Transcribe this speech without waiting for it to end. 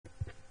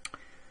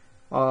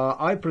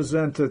I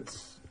presented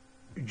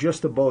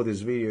just about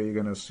this video. You're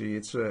gonna see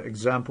it's an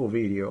example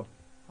video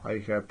I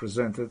have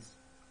presented.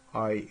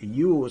 I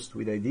used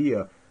with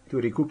idea to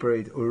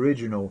recuperate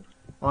original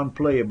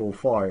unplayable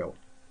file.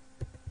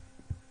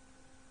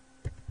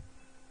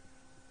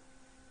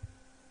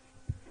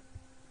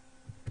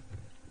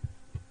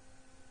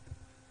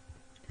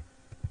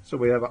 So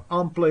we have an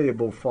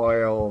unplayable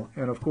file,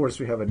 and of course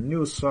we have a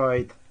new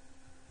site.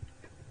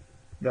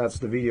 That's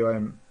the video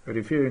I'm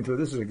referring to.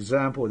 This is an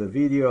example of the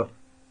video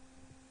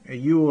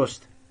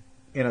used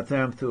in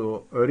attempt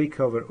to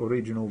recover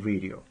original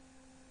video.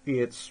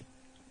 It's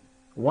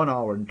 1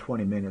 hour and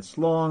 20 minutes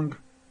long,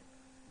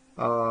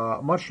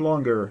 much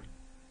longer,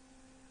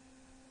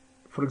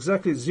 for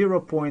exactly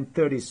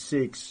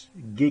 0.36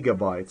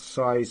 gigabytes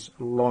size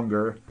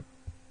longer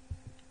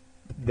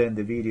than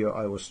the video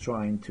I was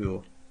trying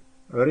to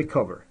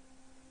recover.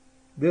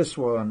 This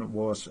one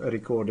was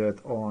recorded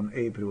on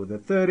April the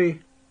 30th.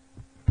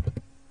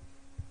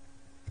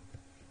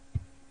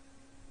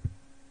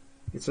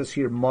 It says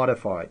here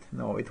modified.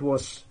 No, it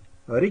was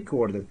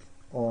recorded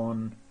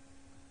on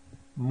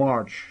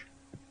March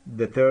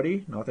the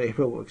 30th, not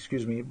April,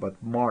 excuse me,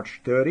 but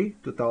March 30,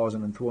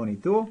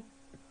 2022.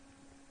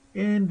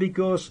 And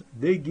because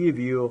they give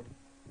you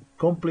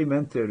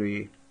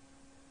complimentary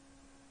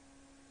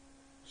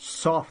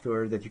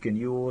software that you can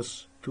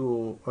use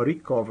to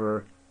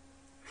recover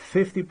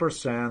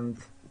 50%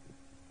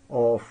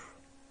 of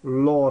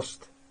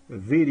lost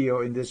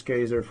video, in this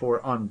case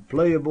therefore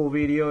unplayable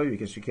video,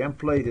 because you can't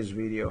play this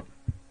video,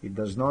 it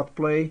does not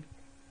play.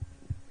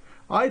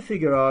 I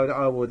figured out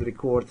I would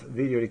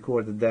video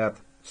record that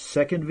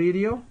second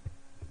video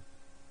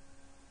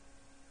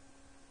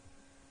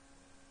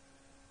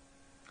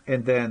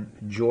and then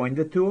join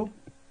the two.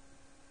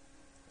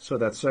 So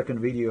that second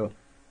video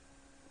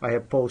I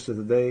have posted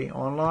today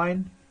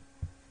online.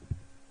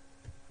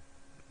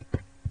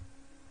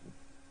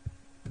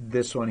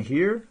 This one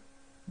here,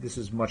 this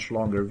is much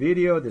longer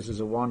video. This is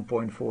a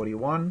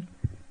 1.41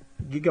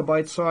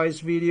 gigabyte size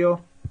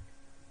video.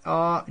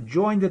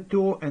 Join the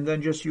two and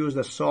then just use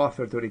the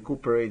software to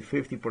recuperate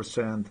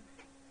 50%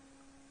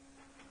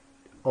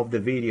 of the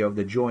video, of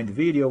the joined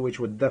video, which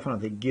would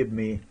definitely give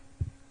me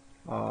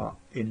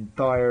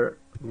entire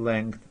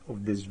length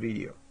of this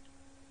video,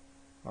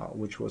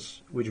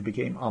 which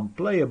became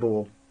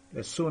unplayable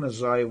as soon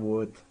as I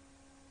would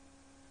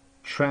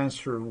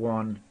transfer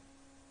one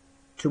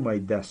to my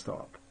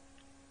desktop.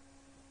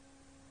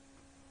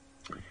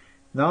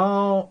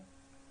 Now,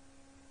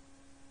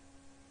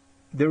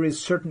 there is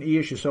certain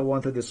issues I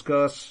want to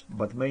discuss,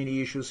 but main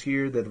issues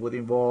here that would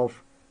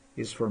involve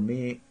is for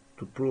me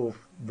to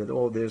prove that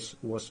all this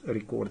was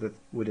recorded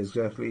with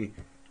exactly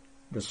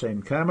the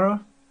same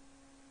camera,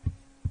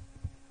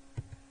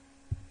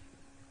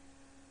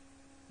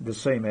 the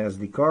same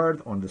SD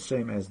card, on the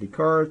same SD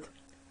card,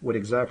 with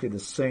exactly the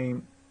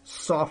same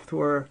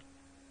software,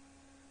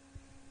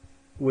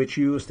 which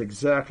used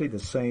exactly the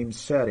same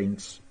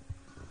settings.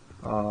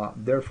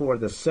 Therefore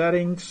the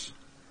settings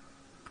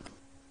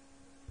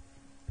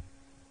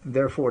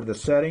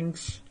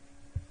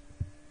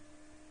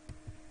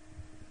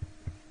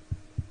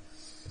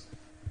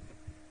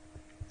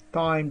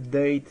time,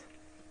 date,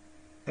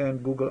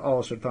 and Google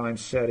Author Time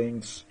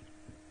settings,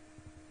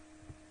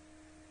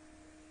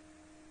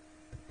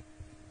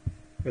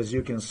 as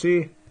you can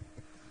see,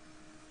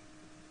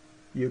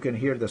 you can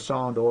hear the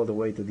sound all the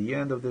way to the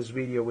end of this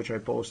video, which I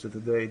posted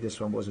today.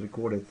 This one was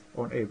recorded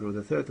on April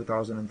the 3rd,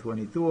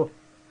 2022,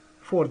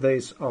 4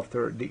 days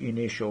after the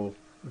initial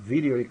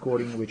video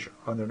recording, which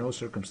under no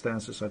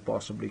circumstances I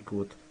possibly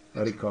could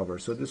recover.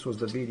 So this was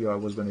the video I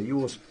was going to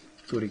use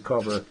to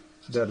recover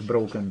that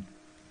broken,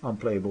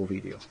 unplayable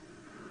video.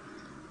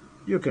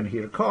 You can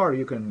hear car,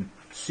 you can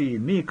see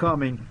me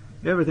coming,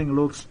 everything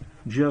looks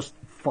just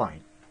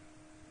fine.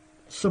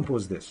 Simple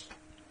as this.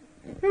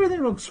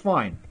 Everything looks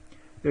fine.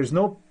 There's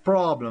no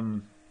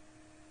problem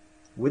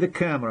with the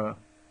camera,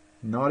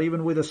 not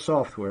even with the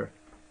software,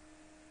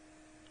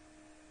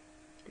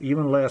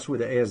 even less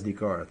with the SD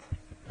card.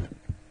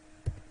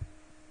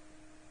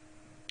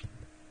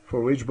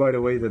 For which, by the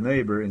way, the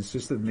neighbor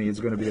insisted me it's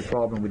going to be a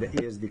problem with the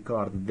SD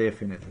card,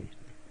 definitely.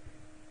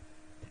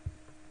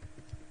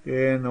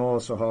 And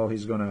also how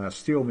he's going to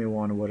steal me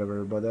one or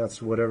whatever, but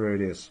that's whatever it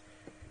is.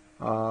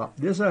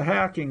 There's a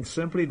hacking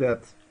simply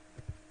that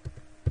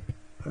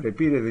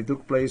repeatedly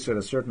took place at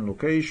a certain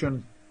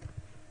location,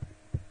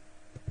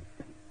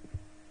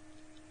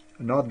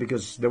 not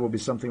because there would be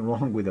something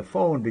wrong with the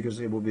phone,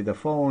 because it would be the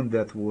phone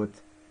that would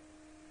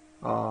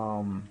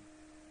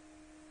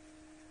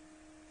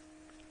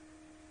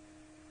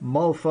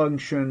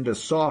malfunction, the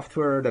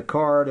software, the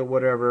card, or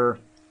whatever.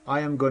 I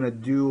am going to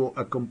do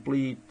a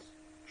complete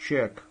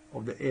check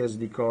of the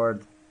SD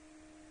card,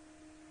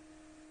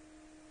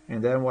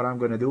 and then what I'm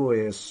going to do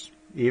is,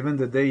 even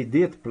that they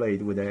did play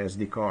it with the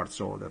SD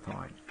cards all the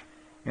time.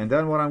 And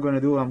then what I'm going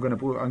to do, I'm going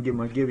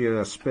to give you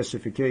the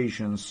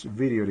specifications,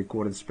 video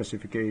recorded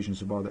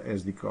specifications about the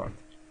SD card,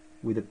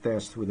 with the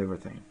test, with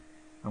everything.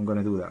 I'm going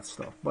to do that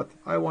stuff. But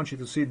I want you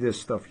to see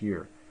this stuff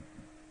here.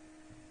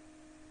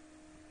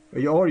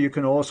 Or you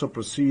can also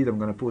proceed. I'm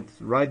going to put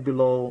right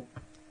below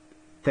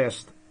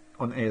test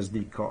on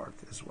SD card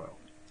as well.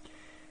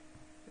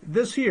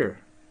 This here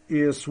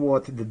is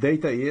what the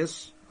data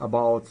is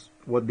about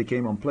what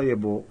became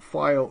unplayable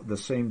file the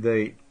same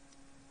day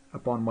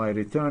upon my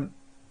return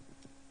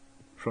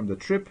from the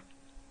trip.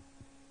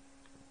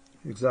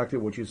 Exactly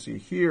what you see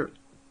here.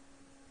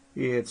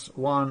 It's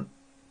 1.05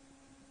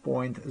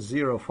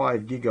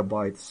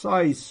 gigabyte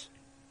size,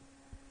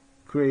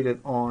 created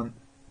on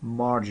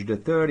March the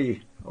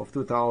 30th of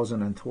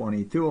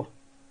 2022.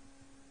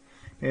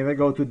 If I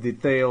go to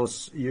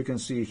details, you can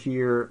see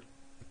here,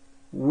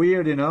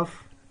 weird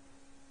enough,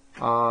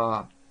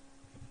 on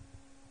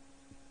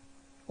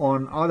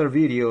other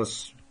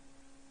videos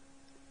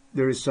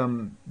there is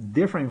some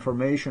different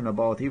information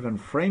about even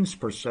frames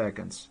per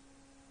second,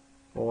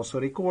 also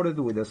recorded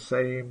with the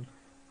same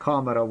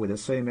camera, with the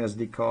same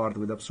SD card,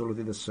 with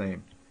absolutely the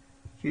same.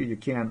 Here you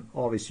can,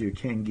 obviously you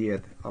can't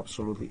get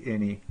absolutely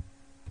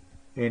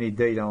any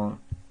data on.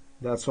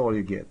 That's all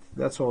you get.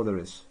 That's all there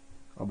is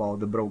about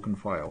the broken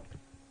file.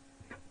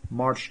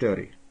 March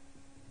 30.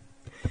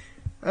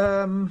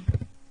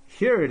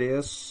 Here it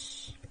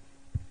is.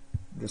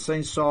 The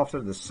same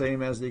software, the same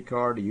SD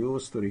card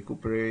used to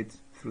recuperate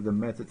through the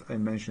method I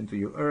mentioned to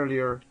you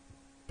earlier.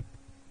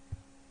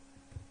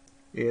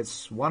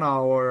 It's 1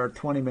 hour,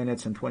 20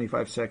 minutes and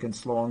 25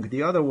 seconds long.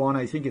 The other one,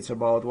 I think it's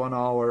about 1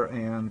 hour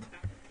and,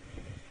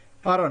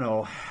 I don't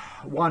know,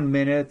 1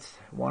 minute,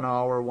 1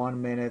 hour,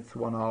 1 minute,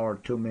 1 hour,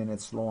 2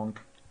 minutes long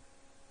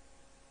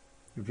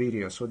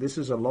video. So this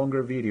is a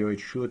longer video. It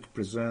should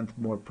present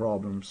more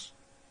problems,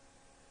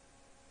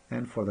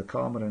 and for the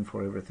camera and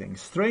for everything.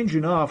 Strange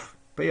enough,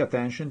 pay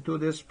attention to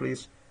this,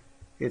 please.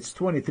 It's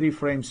 23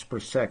 frames per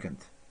second.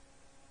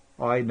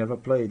 I never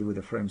played with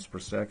the frames per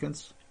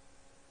second.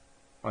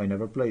 I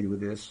never played with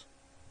this.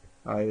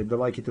 I'd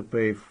like you to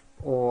pay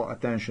all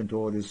attention to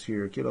all this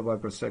here.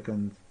 Kilobyte per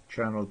second,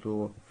 channel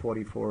to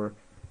 44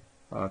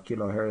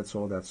 kilohertz,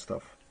 all that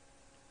stuff.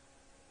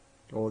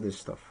 All this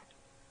stuff.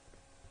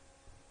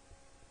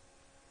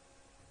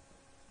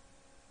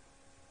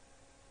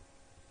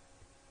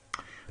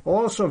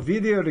 Also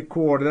video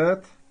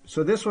recorded.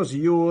 So this was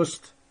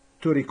used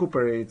to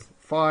recuperate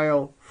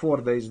file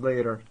 4 days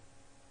later.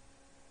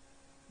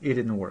 It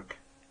didn't work.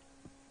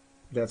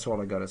 That's all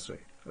I gotta say.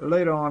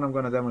 Later on I'm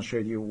gonna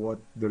demonstrate you what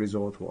the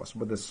result was.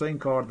 But the same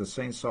card, the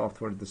same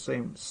software, the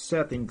same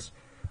settings,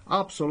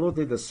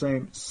 absolutely the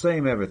same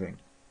everything.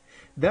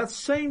 That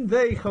same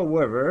day,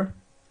 however,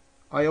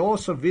 I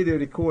also video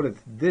recorded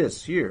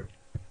this here.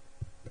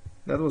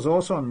 That was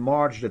also on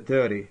March the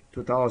 30th,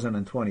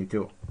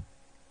 2022.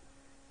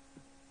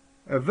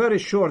 Very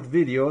short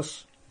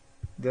videos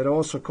that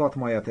also caught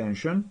my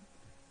attention.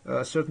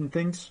 Certain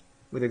things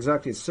with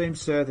exactly the same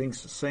settings,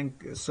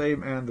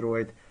 same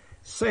Android,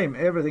 same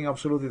everything,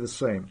 absolutely the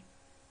same.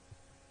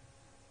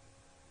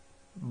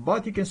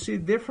 But you can see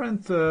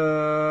different,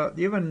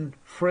 even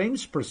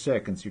frames per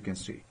second. You can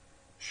see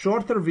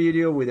shorter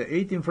video with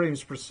 18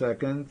 frames per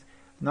second.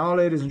 Now,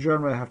 ladies and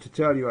gentlemen, I have to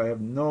tell you, I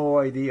have no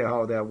idea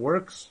how that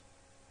works,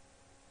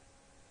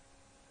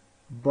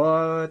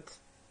 but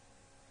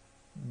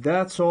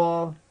that's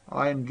all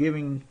I am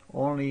giving,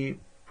 only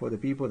for the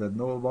people that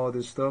know about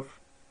this stuff,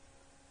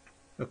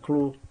 a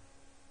clue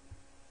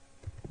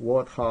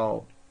what,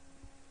 how,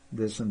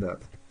 this and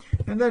that.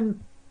 And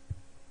then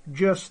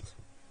just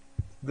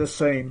the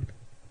same,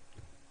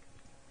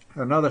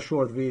 another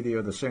short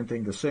video, the same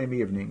thing, the same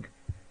evening,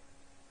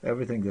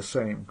 everything the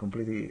same,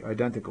 completely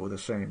identical, the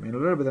same. In a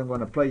little bit I'm going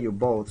to play you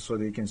both so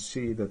that you can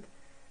see that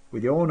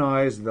with your own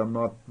eyes that I'm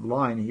not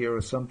lying here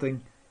or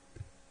something.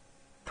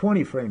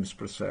 20 frames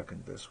per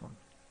second, this one.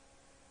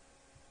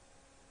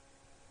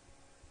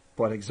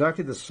 But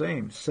exactly the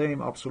same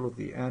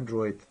absolutely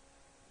Android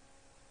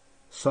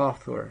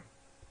software,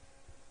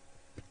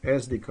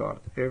 SD card,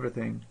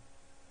 everything,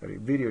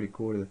 video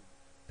recorded,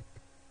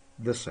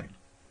 the same.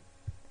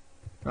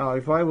 Now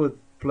if I would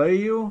play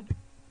you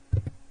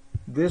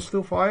these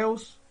two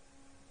files,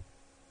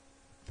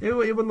 it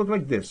would look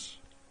like this.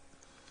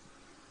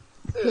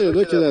 Hey,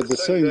 look at that, the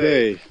same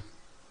day.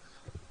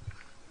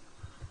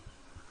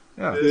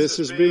 Yeah. This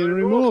is being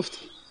removed.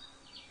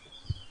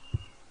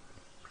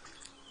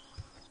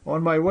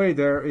 On my way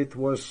there, it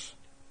was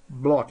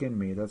blocking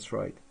me. That's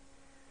right.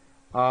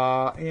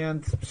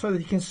 And so that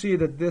you can see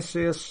that this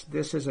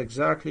is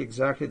exactly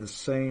the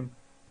same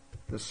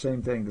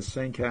thing, the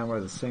same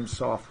camera, the same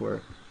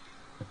software,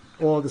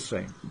 all the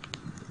same.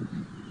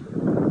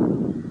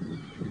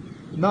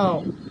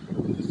 Now,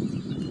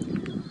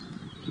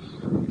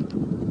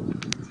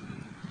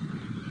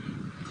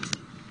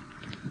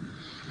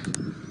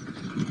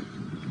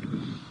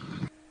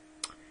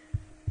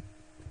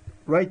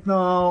 right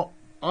now,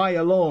 I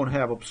alone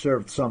have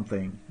observed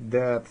something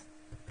that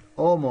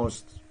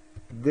almost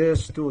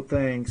these two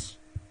things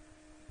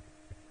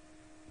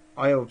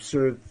I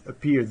observed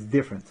appeared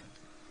different.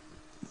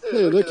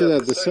 Hey, look at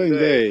that, the same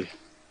day.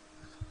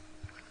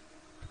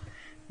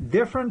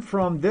 Different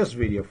from this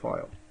video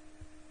file.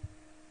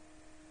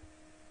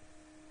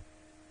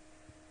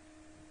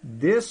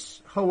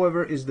 This,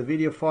 however, is the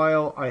video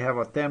file I have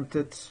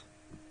attempted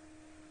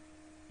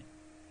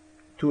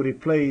to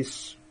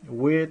replace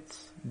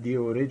with the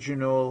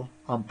original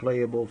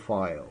unplayable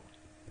file.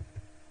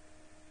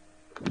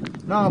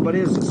 No, but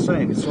it's the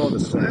same. It's all the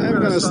same.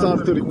 I'm gonna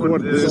start to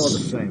record It's all the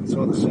this. same. It's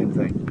all the same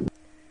thing.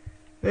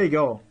 There you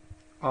go.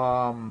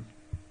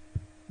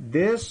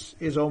 This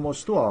is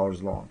almost 2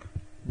 hours long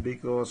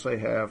because I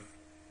have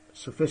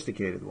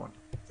sophisticated one.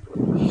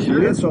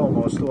 It's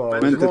almost 2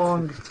 hours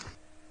long.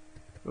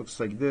 Looks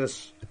like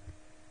this.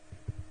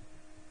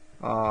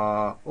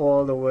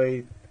 All the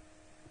way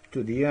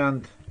to the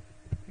end.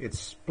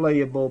 It's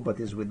playable, but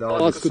it's without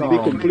the Could sound. be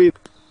complete.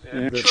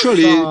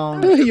 Actually,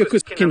 you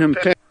could skin him.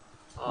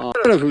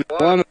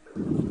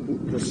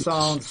 The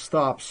sound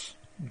stops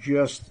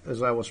just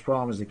as I was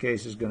promised the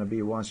case is going to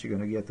be once you're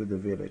going to get to the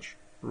village.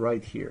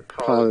 Right here.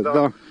 So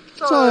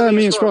that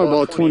means for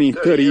about 20,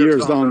 30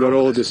 years down the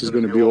road, this is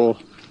going to be all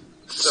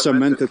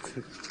cemented.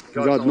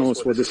 God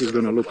knows what this is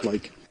going to look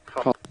like.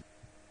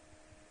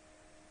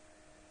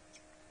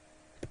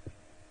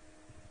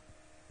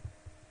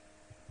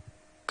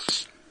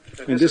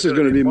 And this is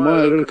going to be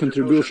my little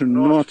contribution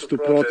not to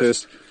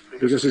protest,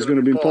 because it's going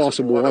to be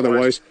impossible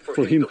otherwise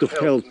for him to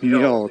help me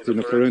out, in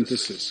a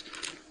parenthesis.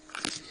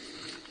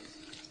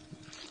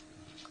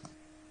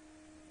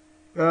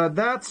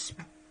 That's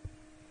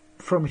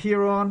from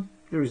here on,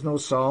 there is no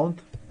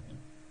sound.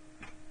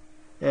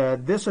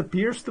 This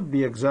appears to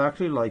be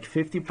exactly like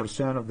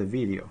 50% of the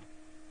video.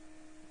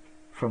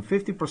 From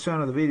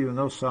 50% of the video,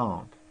 no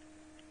sound.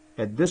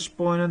 At this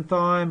point in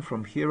time,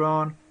 from here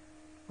on,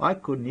 I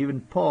couldn't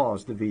even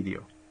pause the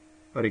video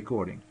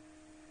recording.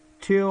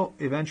 Till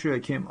eventually I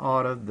came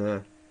out of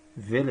the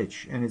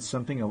village, and it's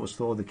something I was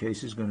told the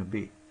case is going to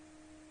be.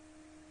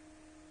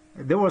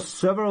 There were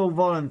several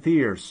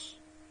volunteers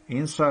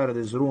inside of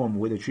this room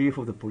with the chief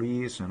of the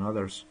police and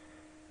others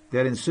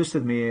that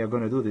insisted me are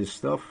going to do this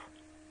stuff.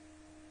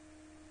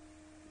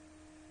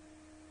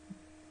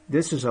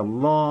 This is a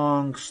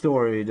long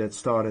story that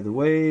started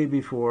way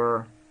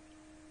before,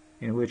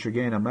 in which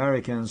again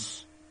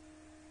Americans,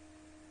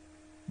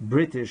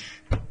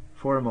 British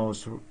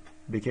foremost,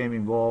 became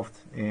involved,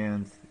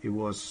 and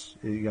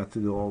it got to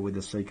do all with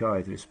the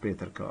psychiatrist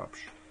Peter Kapsch.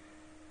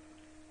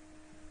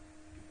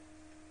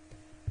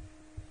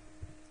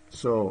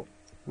 So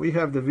we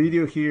have the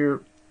video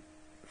here,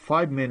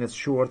 5 minutes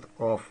short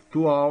of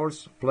 2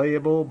 hours,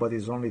 playable, but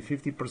is only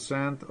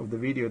 50% of the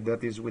video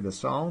that is with the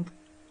sound.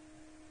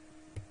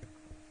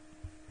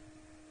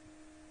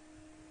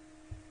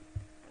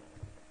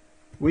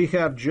 We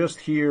have just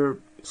here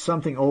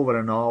something over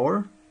an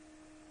hour,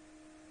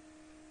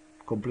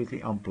 completely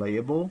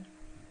unplayable,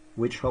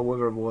 which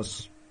however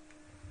was,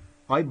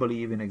 I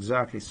believe, in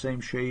exactly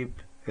same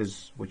shape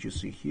as what you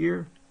see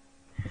here.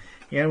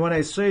 And when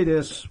I say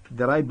this,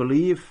 that I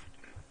believe,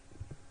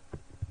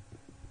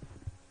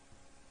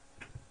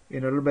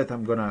 in a little bit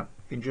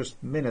in just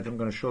a minute, I'm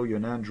gonna show you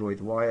an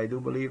Android why I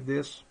do believe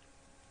this.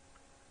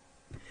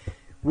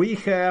 We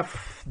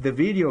have the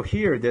video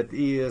here that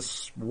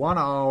is 1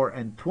 hour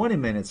and 20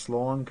 minutes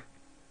long,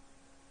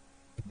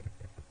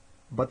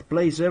 but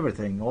plays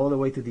everything all the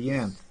way to the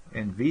end,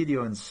 and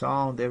video and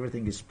sound,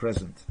 everything is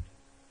present.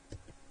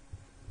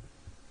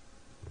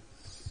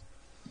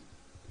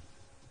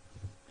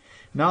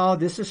 Now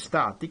this is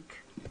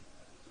static.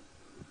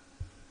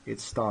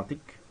 It's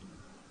static.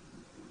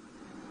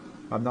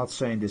 I'm not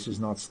saying this is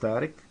not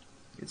static.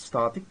 It's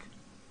static.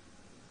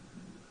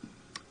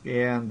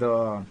 And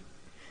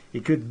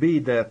it could be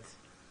that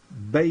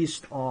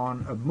based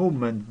on a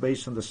movement,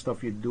 based on the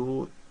stuff you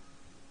do,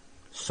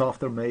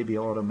 software maybe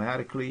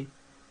automatically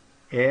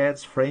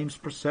adds frames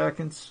per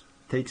second,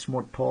 takes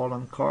more toll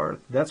on card.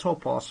 That's all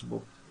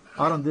possible.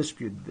 I don't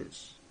dispute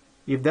this.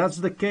 If that's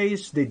the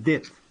case, they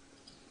did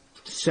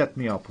set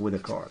me up with a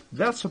card.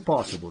 That's a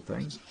possible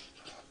thing.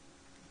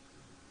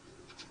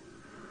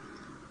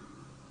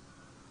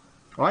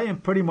 I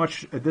am pretty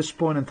much at this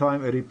point in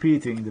time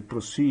repeating the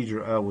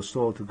procedure I was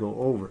told to go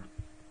over.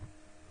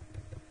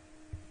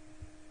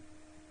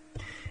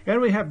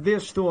 And we have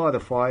these two other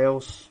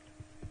files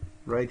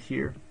right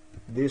here.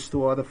 These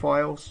two other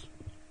files,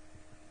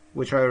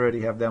 which I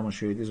already have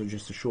demonstrated. These are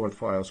just the short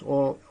files.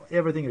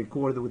 Everything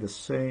recorded with the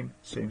same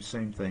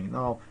thing.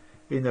 Now,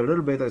 in a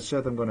little bit, I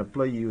said I'm going to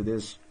play you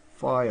this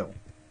file.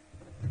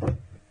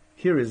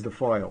 Here is the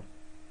file.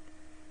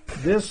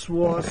 This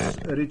was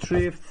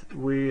retrieved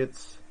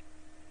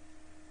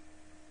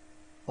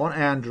on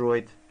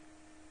Android,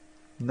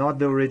 not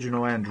the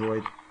original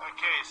Android.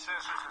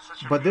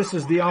 But this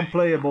is the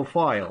unplayable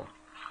file.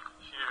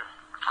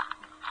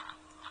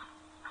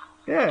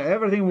 Yeah,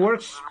 everything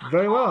works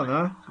very well,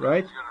 huh?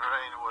 Right?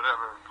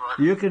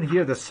 You can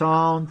hear the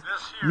sound.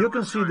 You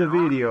can see the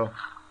video.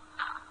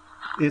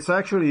 It's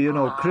actually,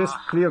 crisp,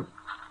 clear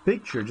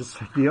picture,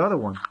 just like the other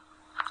one.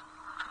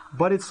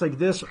 But it's like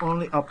this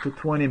only up to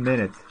 20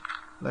 minutes.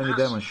 Let me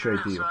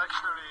demonstrate to you.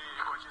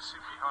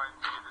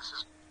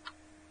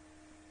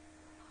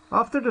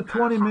 After the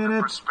 20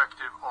 minutes,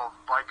 perspective of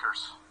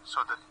bikers,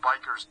 so that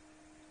bikers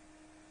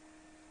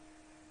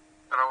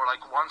that are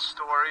like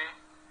one-story,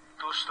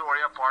 two-story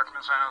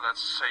apartments. I know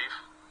that's safe,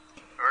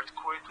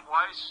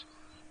 earthquake-wise.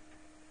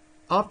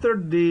 After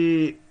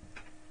the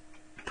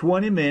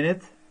 20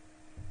 minutes,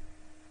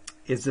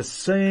 it's the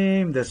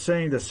same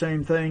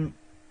thing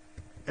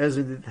as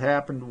it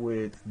happened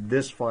with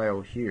this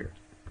file here,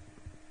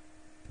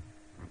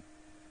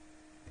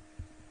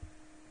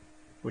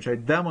 which I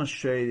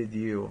demonstrated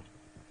you.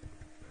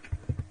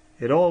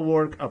 It all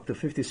worked up to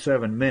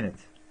 57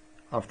 minutes.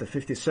 After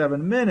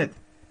 57 minutes,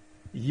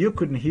 you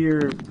couldn't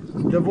hear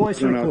the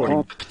voice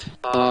recording.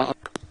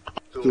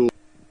 To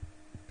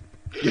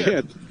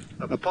get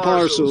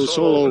parcels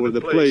all over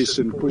the place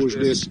and push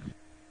this.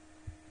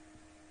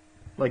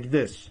 Like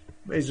this.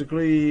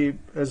 Basically,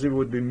 as it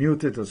would be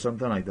muted or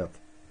something like that.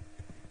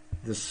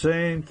 The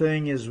same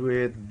thing is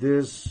with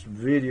this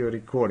video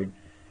recording.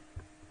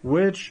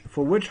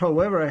 For which,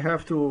 however, I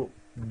have to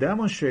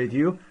demonstrate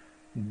you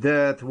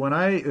that when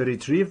I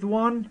retrieved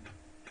one,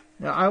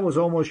 I was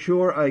almost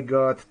sure I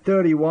got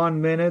 31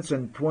 minutes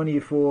and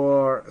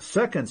 24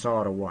 seconds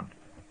out of one.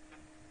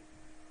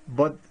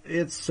 But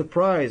it's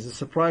surprise. The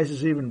surprise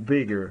is even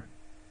bigger.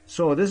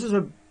 So this is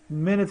a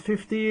minute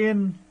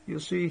 15, you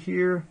see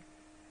here.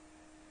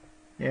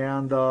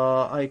 And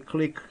I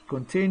click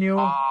continue.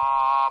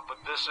 But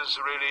this is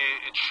really,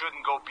 it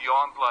shouldn't go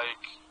beyond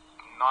like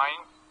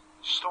 9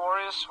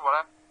 stories,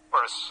 whatever.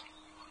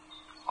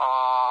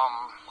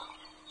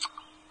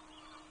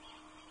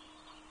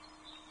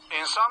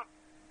 In some.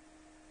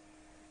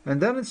 And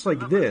then it's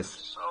like this.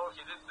 So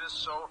he did this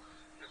so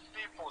if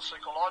people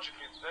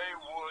psychologically they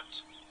would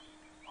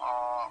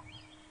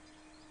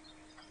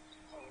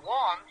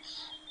want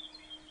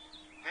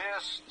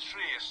these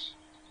trees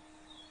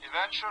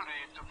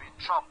eventually to be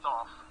chopped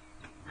off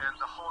and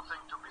the whole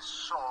thing to be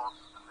sold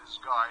to this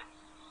guy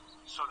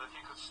so that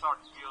he could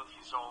start build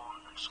his own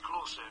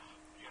exclusive,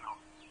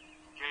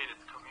 gated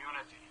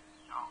community.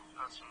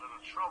 That's a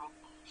little trouble.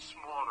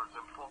 Smaller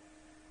than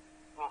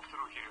walk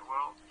through here.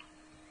 Well,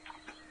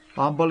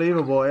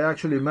 unbelievable. I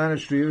actually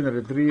managed to even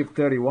retrieve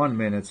 31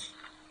 minutes.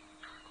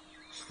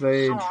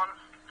 Strange.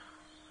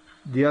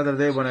 The other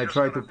day when I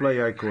tried to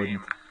play, I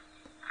couldn't.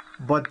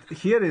 But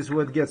here is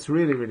what gets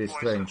really, really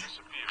strange.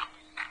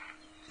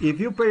 If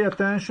you pay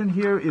attention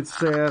here, it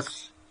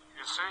says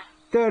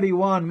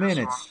 31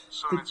 minutes,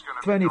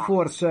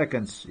 24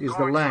 seconds is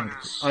the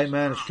length I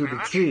managed to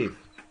retrieve.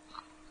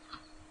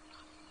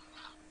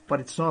 But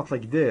it's not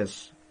like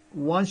this.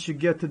 Once you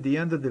get to the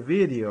end of the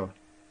video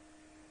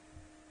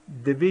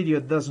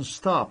doesn't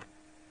stop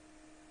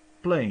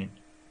playing.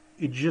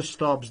 It just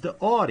stops the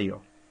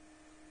audio.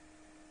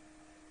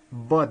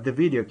 But the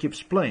video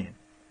keeps playing.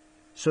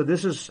 So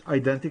this is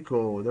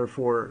identical,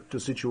 therefore, to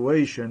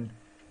situation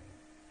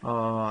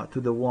to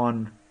the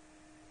one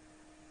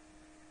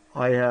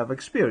I have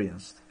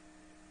experienced.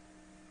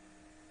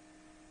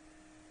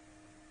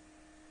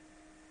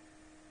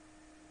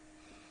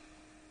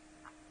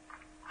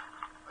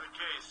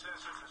 Okay,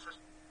 since it's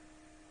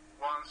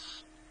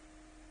once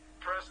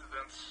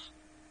presidents,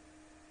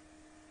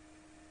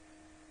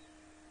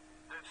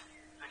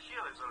 the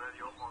heel is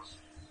already almost.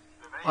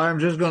 I'm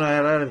just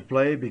gonna let it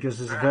play because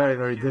it's very,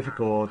 very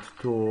difficult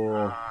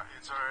to.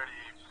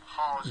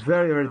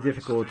 Very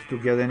difficult to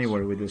get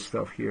anywhere with this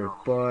stuff here,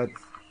 but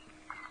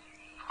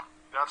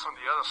that's on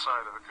the other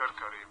side of the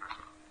Kirka River.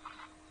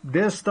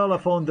 This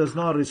telephone does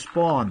not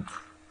respond.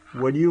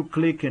 When you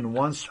click in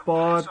one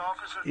spot,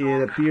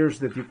 it appears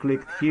that you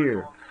clicked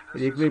here.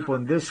 If you click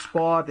on this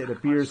spot, it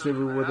appears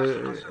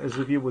as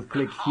if you would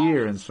click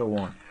here, and so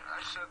on.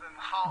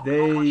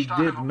 They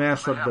did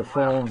mess up the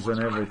phones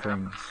and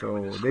everything,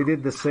 so they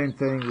did the same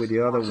thing with the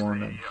other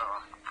one.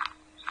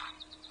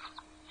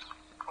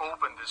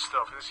 Open this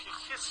stuff.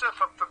 He said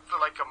up to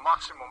like a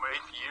maximum 8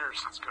 years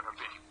it's going to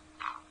be.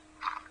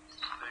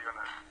 They're going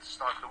to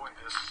start doing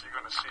this. You're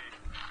going to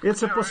see.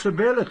 It's a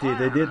possibility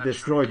they did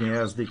destroy the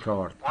SD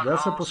card.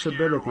 That's a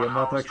possibility. I'm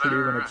not actually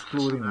even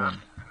excluding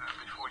one.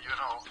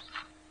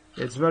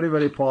 It's very,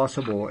 very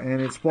possible.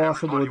 And it's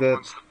possible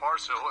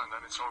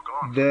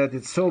that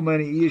it's so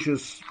many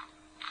issues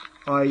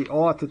I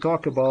ought to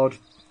talk about.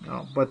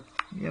 But,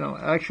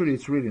 actually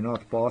it's really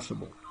not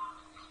possible.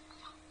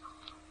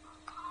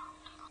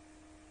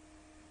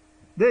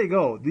 There you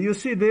go. Do you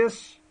see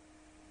this?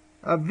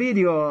 A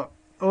video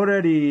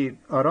already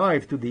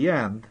arrived to the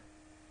end.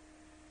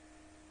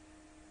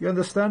 You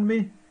understand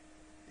me?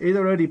 It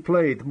already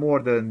played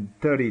more than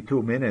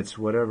 32 minutes,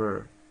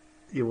 whatever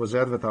it was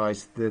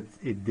advertised that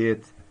it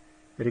did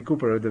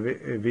recuperate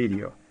the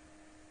video.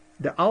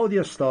 The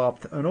audio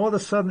stopped, and all of a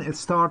sudden it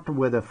started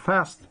with a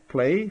fast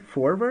play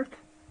forward.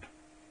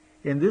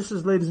 And this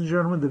is, ladies and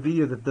gentlemen, the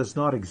video that does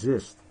not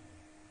exist.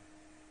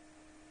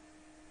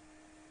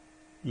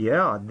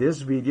 Yeah,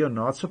 this video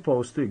not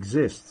supposed to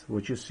exist.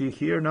 What you see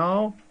here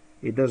now,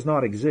 it does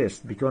not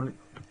exist because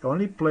it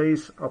only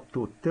plays up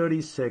to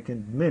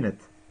 30-second minute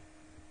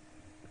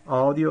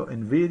audio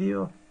and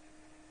video.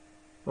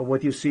 But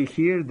what you see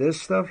here, this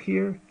stuff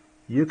here,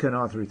 you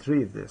cannot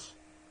retrieve this.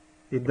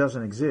 It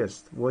doesn't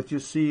exist. What you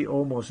see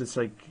almost, it's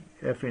like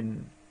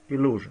effing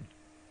illusion.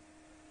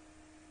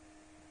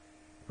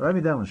 Let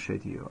me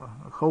demonstrate to you.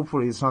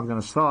 Hopefully it's not going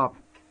to stop.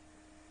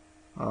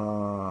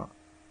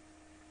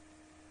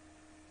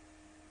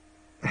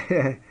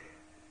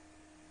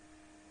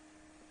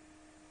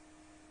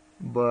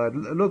 But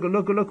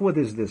look what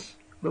is this?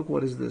 Look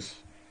what is this?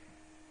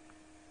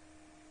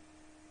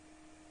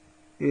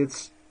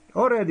 It's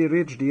already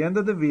reached the end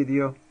of the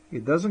video.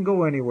 It doesn't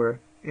go anywhere,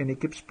 and it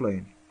keeps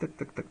playing. Tick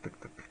tick tick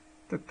tick tick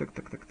tick tick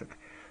tick tick tick.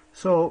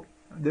 So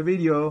the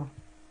video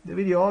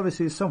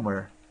obviously is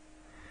somewhere.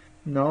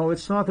 No,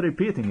 it's not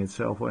repeating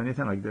itself or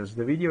anything like this.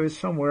 The video is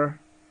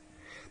somewhere.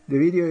 The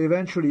video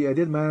eventually I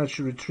did manage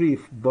to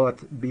retrieve,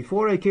 but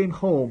before I came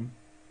home,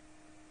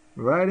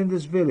 right in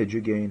this village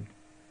again,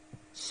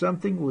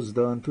 something was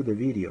done to the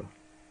video.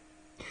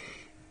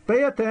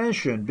 Pay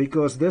attention,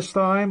 because this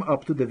time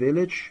up to the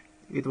village,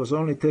 it was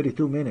only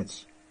 32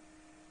 minutes.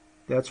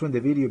 That's when the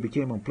video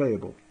became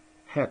unplayable,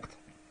 hacked,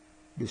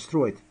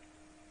 destroyed.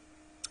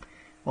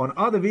 On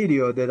other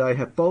video that I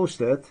have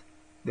posted,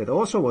 that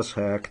also was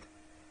hacked,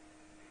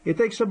 it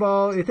takes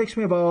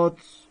me about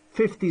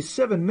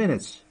 57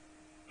 minutes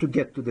to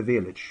get to the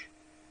village.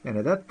 And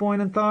at that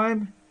point in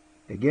time,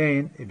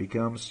 again, it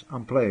becomes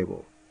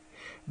unplayable.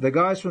 The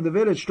guys from the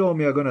village told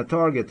me are going to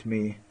target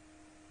me,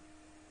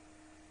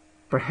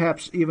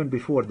 perhaps even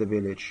before the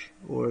village,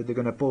 or they're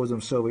going to pose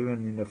themselves even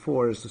in the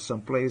forest or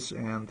someplace.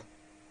 And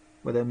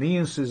what that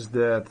means is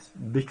that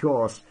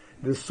because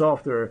this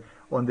software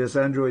on this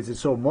Android is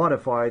so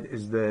modified,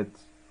 is that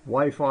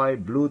Wi-Fi,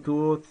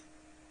 Bluetooth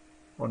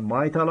on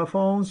my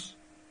telephones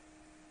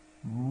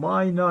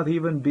might not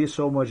even be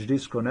so much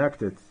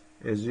disconnected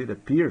as it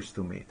appears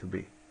to me to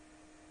be.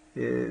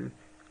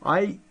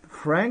 I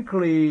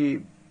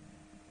frankly,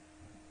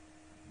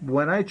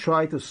 when I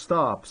try to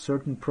stop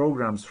certain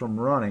programs from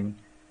running,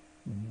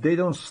 they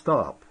don't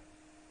stop.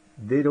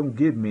 They don't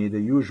give me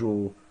the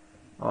usual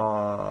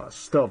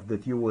stuff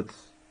that you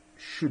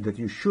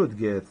should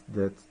get,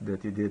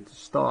 that you did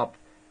stop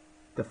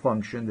the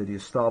function, that you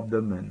stop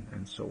them,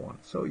 and so on.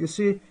 So you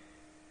see,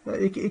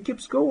 it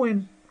keeps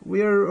going.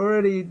 We are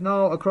already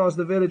now across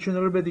the village. In a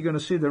little bit you're going to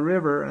see the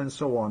river and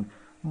so on.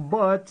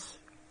 But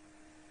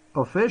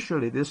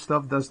officially this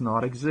stuff does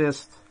not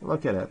exist.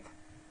 Look at it.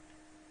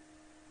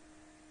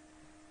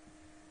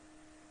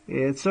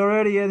 It's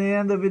already at the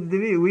end of the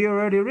video. We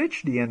already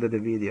reached the end of the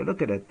video.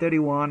 Look at it,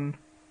 31,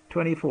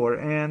 24,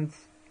 and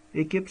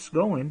it keeps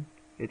going.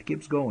 It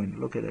keeps going.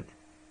 Look at it.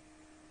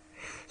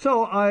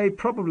 So I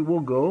probably will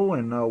go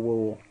and I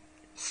will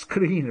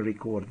screen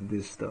record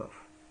this stuff.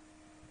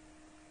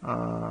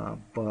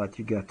 But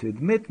you got to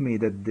admit me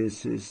that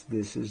this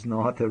is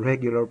not a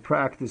regular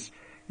practice.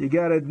 You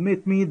got to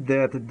admit me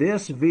that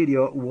this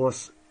video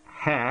was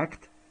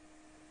hacked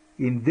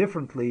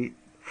indifferently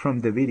from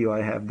the video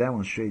I have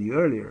demonstrated you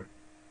earlier.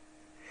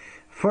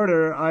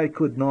 Further, I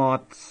could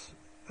not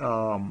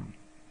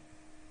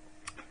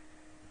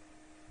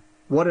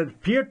what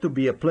appeared to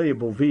be a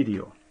playable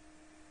video,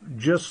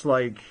 just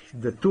like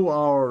the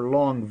 2-hour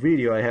long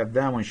video I have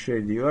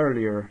demonstrated you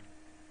earlier.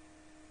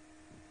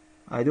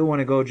 I do want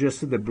to go just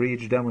to the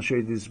bridge,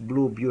 demonstrate this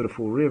blue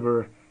beautiful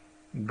river,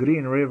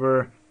 green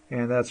river,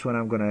 and that's when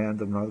I'm going to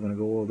end. I'm not going to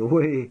go all the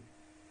way.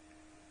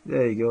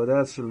 There you go,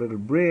 that's a little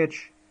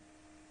bridge.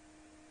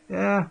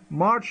 Yeah,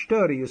 March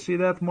 30, you see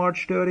that,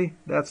 March 30?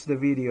 That's the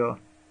video.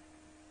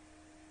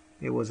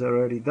 It was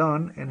already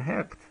done and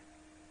hacked.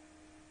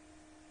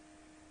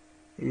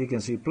 You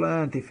can see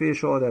plenty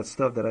fish, all that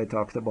stuff that I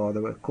talked about,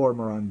 the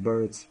cormorant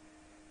birds,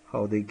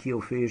 how they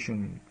kill fish,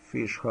 and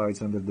fish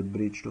hides under the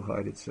bridge to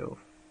hide itself.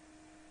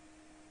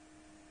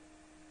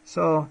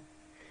 So,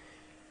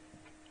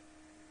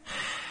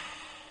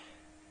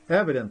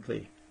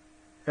 evidently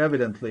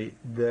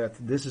that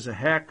this is a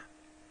hack.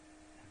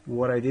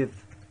 What I did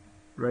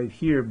right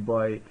here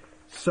by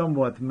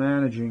somewhat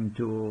managing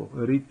to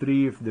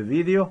retrieve the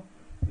video,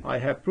 I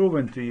have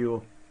proven to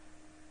you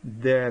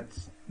that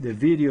the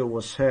video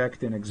was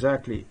hacked in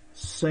exactly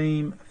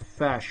same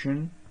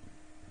fashion,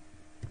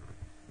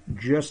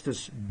 just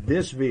as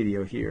this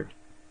video here.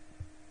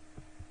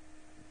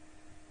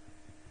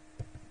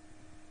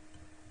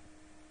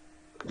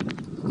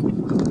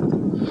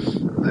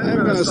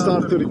 I'm gonna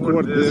start to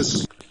record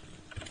this.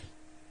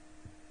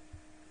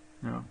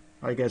 No,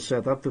 like I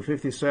said, up to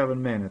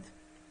 57 minutes.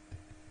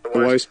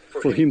 Otherwise,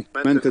 for him,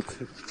 meant it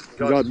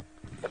God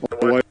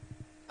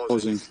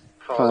causing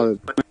hard.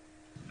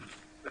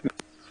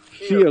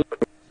 Here.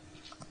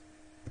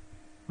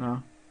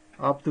 No,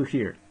 up to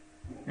here.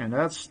 And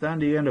that's then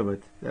the end of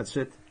it. That's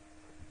it.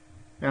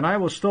 And I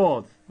was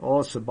told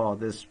also about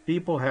this.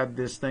 People had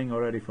this thing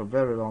already for a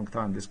very long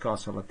time, this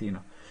Casa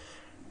Latina.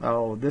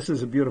 Oh, this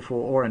is a beautiful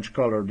orange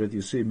color that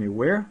you see me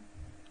wear.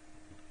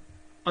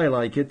 I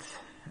like it.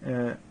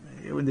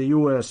 In the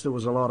US, there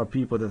was a lot of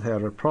people that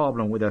had a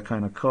problem with that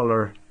kind of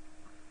color.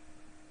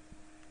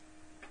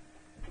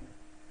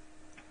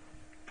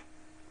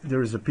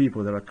 There is a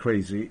people that are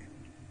crazy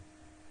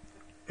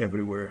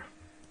everywhere,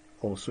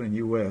 also in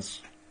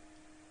US.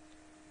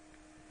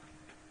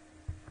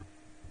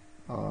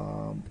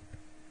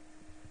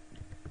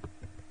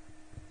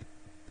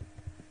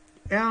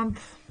 And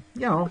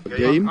you know,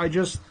 game. I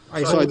So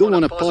I do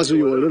want to puzzle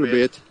you a little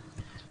bit.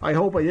 I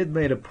hope I did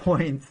make a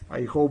point.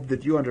 I hope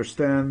that you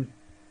understand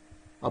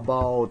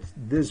about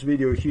this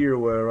video here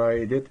where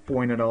I did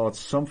point out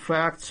some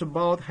facts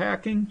about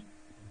hacking.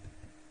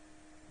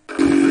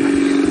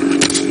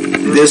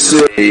 This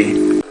is a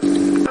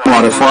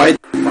modified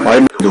by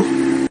Moodle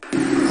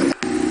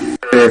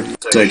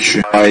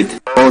section. I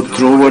go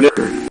through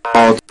whatever.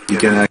 You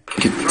can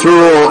get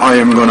through. I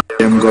am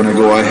gonna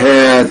go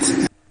ahead.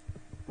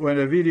 When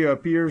a video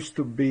appears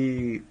to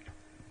be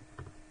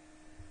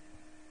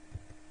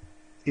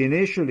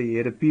initially,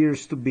 it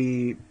appears to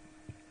be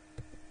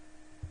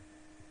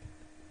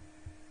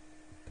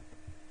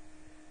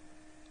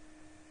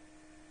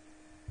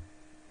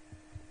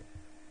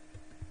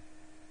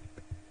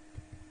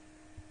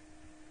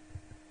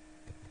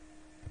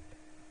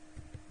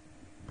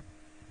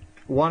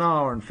 (1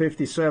 hour and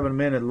 57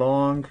 minutes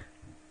long,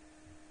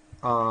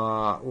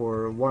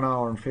 or 1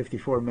 hour and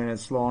 54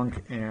 minutes long,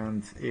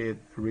 and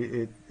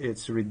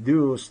it's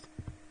reduced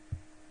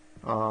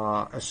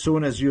as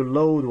soon as you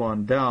load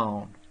one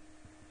down.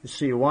 You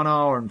see, 1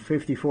 hour and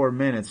 54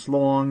 minutes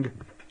long,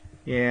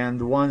 and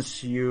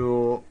once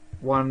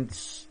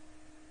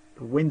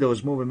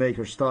Windows Movie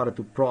Maker started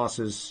to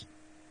process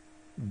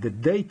the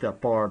data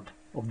part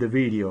of the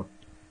video,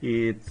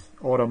 it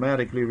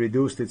automatically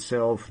reduced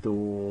itself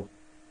to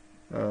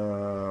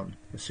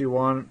see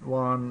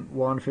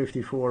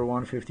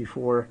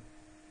 154,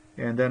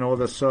 and then all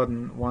of a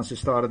sudden, once it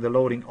started the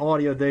loading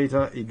audio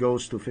data, it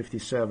goes to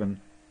 57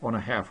 on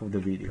a half of the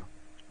video.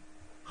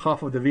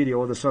 Half of the video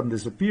all of a sudden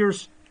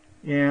disappears,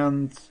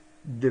 and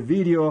the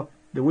video,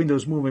 the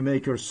Windows Movie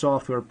Maker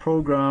software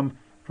program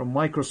from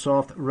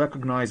Microsoft,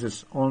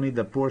 recognizes only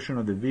the portion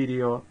of the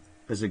video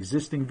as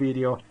existing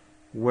video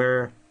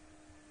where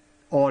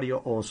audio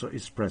also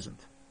is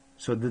present.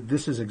 So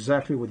this is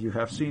exactly what you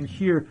have seen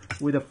here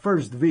with the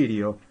first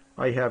video.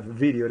 I have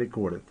video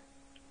recorded.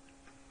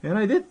 And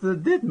I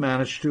did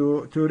manage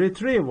to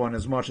retrieve one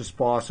as much as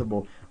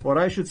possible. Or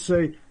I should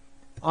say,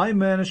 I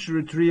managed to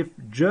retrieve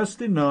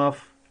just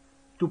enough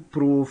to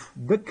prove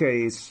the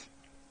case.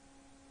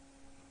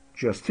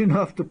 Just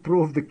enough to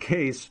prove the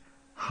case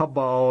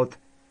about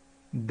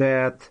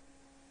that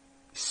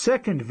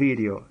second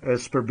video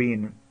as per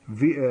being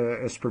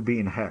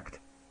hacked.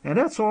 And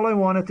that's all I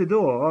wanted to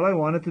do. All I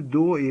wanted to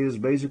do is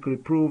basically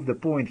prove the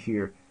point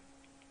here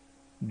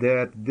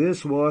that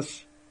this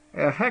was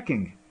a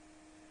hacking.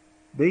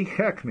 They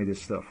hacked me,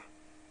 this stuff.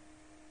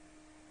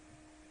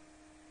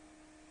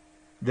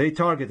 They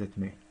targeted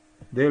me.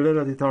 They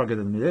literally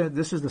targeted me.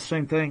 This is the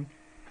same thing.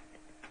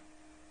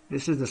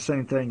 This is the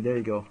same thing. There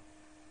you go.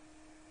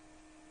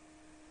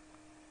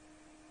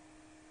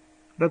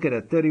 Look at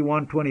it.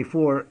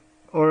 3124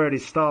 already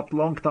stopped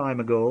long time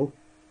ago,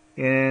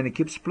 and it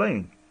keeps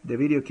playing. The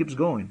video keeps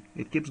going.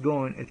 It keeps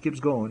going. It keeps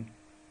going.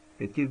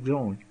 It keeps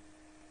going.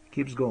 It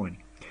keeps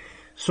going.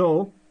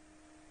 So,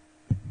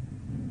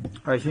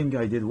 I think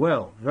I did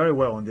well. Very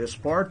well on this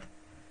part.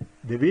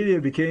 The video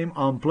became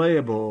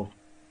unplayable.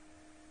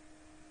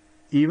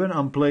 Even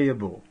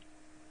unplayable.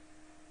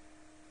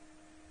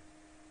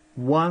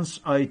 Once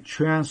I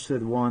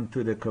transferred one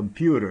to the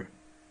computer.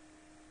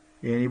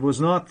 And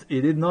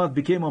it did not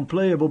become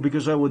unplayable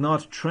because I would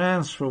not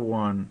transfer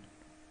one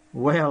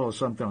well or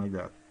something like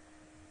that.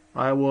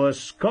 I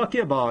was cocky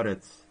about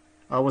it.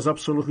 I was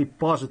absolutely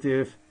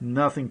positive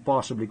nothing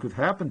possibly could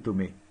happen to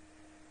me.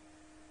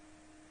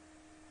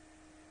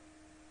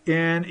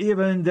 And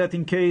even that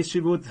in case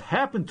it would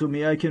happen to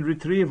me, I can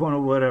retrieve one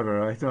or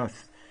whatever, I thought.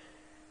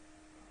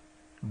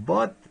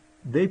 But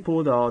they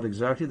pulled out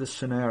exactly the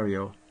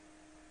scenario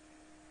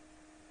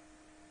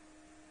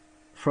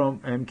from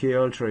MK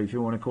Ultra, if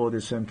you want to call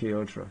this MK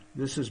Ultra.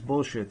 This is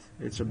bullshit.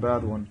 It's a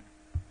bad one.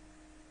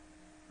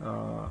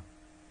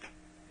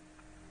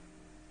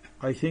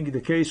 I think the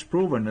case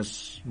proven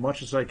as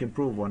much as I can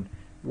prove one.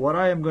 What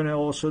I am going to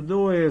also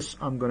do is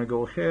I'm going to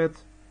go ahead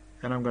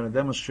and I'm going to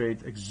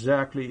demonstrate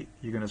exactly,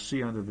 you're going to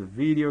see under the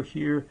video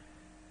here,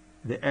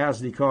 the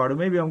SD card. Or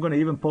maybe I'm going to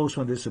even post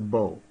on this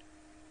above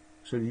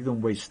so that you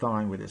don't waste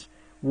time with this.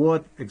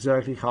 What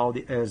exactly how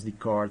the SD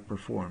card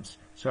performs,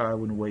 so I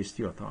wouldn't waste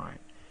your time.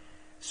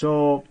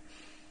 So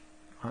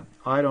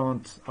I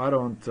don't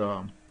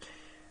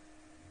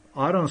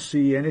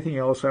see anything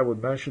else I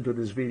would mention to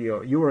this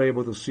video. You were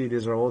able to see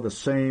these are all the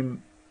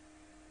same,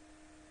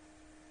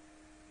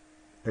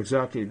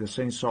 exactly the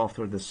same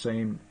software, the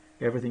same,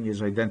 everything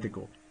is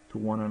identical to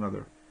one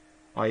another.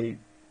 I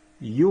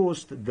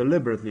used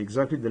deliberately,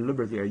 exactly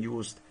deliberately, I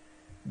used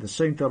the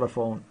same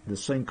telephone, the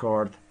same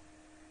card,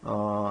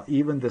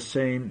 even the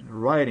same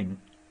writing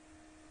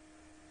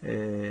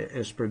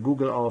as per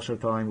Google Ultra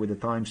Time with the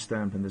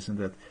timestamp and this and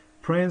that.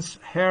 Prince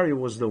Harry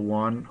was the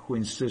one who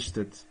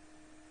insisted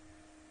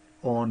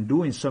on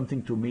doing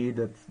something to me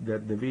that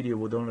the video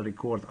would only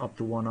record up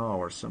to 1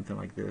 hour, something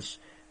like this.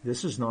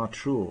 This is not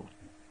true.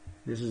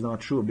 This is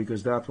not true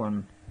because that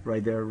one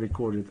right there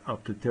recorded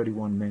up to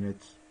 31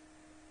 minutes.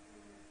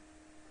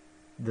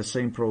 The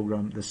same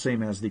program, the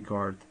same SD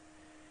card,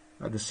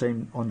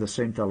 on the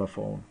same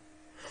telephone.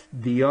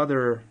 The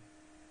other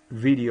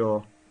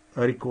video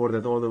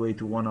recorded all the way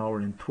to 1 hour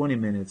and 20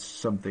 minutes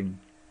something,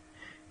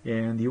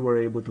 and you were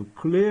able to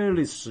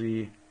clearly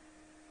see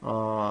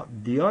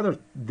the other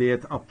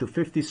did up to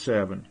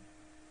 57.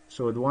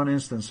 So at one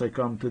instance I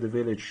come to the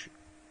village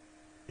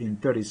in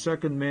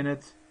 32nd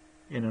minute,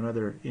 in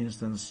another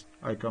instance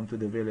I come to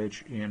the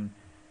village in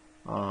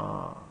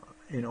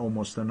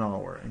almost an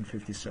hour and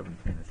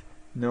 57th minute.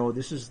 No,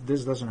 this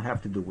doesn't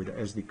have to do with the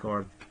SD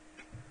card.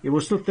 It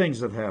was two things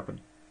that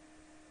happened.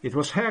 It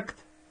was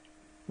hacked.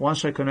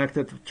 Once I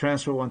connected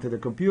transfer one to the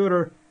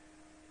computer,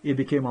 it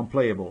became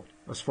unplayable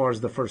as far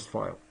as the first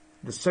file.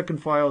 The second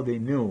file, they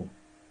knew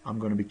I'm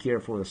going to be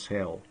careful as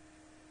hell,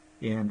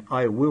 and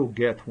I will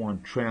get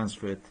one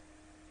transferred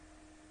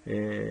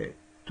to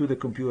the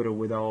computer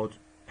without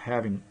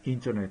having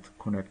internet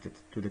connected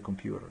to the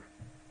computer.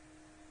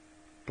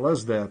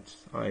 Plus that,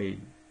 I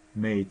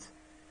made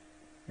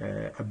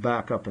a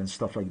backup and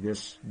stuff like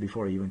this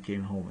before I even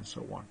came home and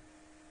so on.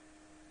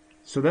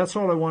 So that's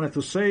all I wanted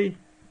to say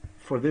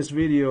for this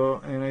video,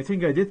 and I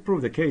think I did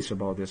prove the case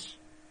about this.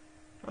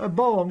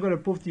 Bo, I'm going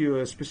to put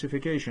you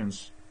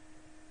specifications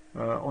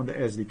on the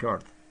SD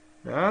card.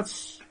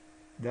 That's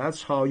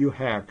how you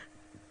hack.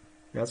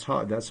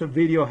 That's a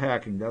video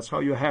hacking. That's how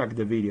you hack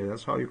the video.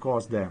 That's how you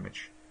cause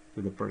damage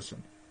to the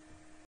person.